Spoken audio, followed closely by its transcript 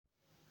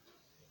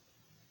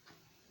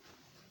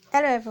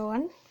Hello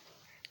everyone,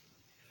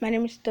 my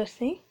name is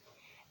Tosi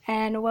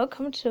and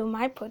welcome to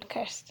my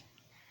podcast.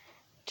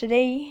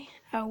 Today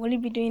I will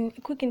be doing a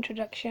quick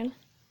introduction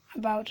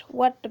about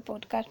what the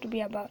podcast will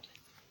be about.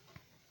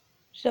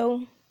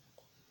 So,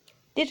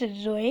 this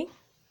is Zoe.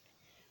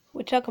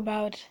 We talk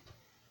about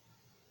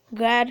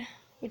God,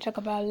 we talk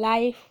about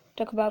life,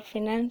 we talk about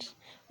finance,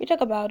 we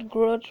talk about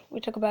growth, we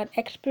talk about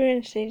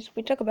experiences,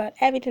 we talk about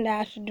everything that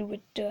has to do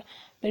with the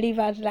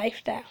believer's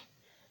lifestyle.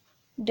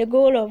 The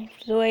goal of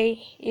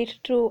Zoe is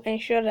to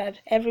ensure that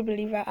every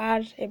believer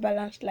has a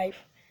balanced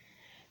life.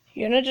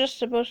 You're not just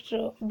supposed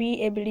to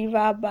be a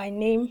believer by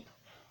name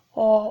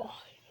or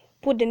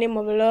put the name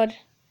of the Lord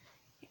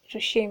to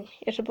shame.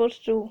 You're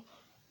supposed to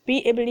be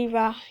a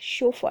believer,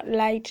 show forth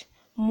light,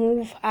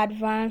 move,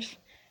 advance,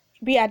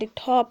 be at the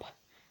top,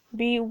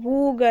 be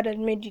who God has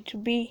made you to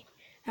be,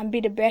 and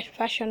be the best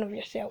version of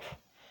yourself.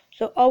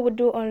 So all we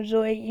do on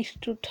Zoe is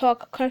to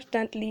talk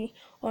constantly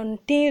on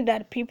things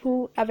that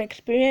people have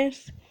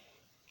experienced,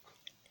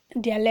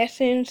 their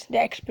lessons,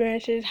 their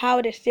experiences,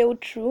 how they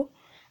sailed through,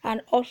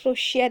 and also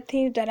share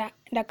things that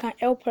can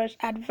help us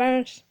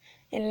advance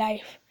in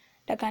life,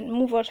 that can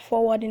move us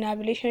forward in our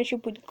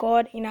relationship with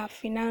God, in our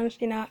finance,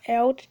 in our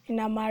health, in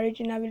our marriage,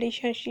 in our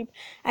relationship,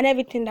 and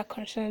everything that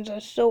concerns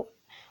us. So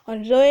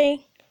on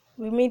Zoe,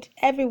 we meet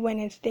every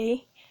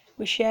Wednesday.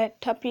 We share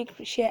topics,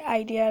 we share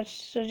ideas,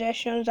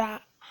 suggestions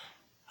are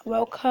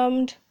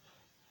welcomed.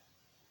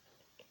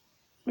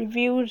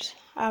 Reviews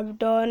I've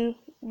done.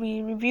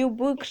 We review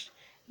books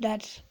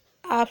that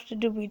have to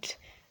do with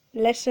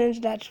lessons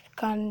that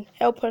can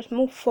help us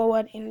move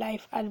forward in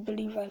life as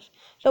believers.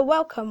 So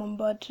welcome on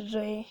board to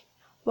Zoe.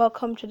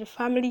 Welcome to the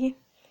family.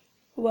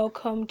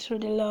 Welcome to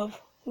the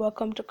love.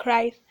 Welcome to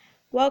Christ.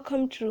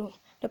 Welcome to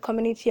the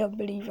community of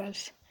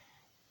believers.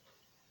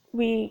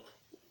 We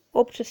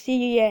hope to see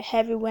you here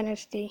every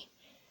Wednesday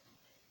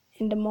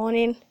in the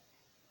morning.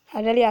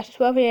 As early as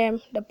 12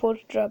 a.m. the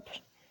post drops.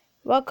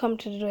 Welcome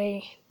to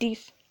Zoe.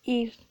 This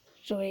is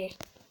Zoe.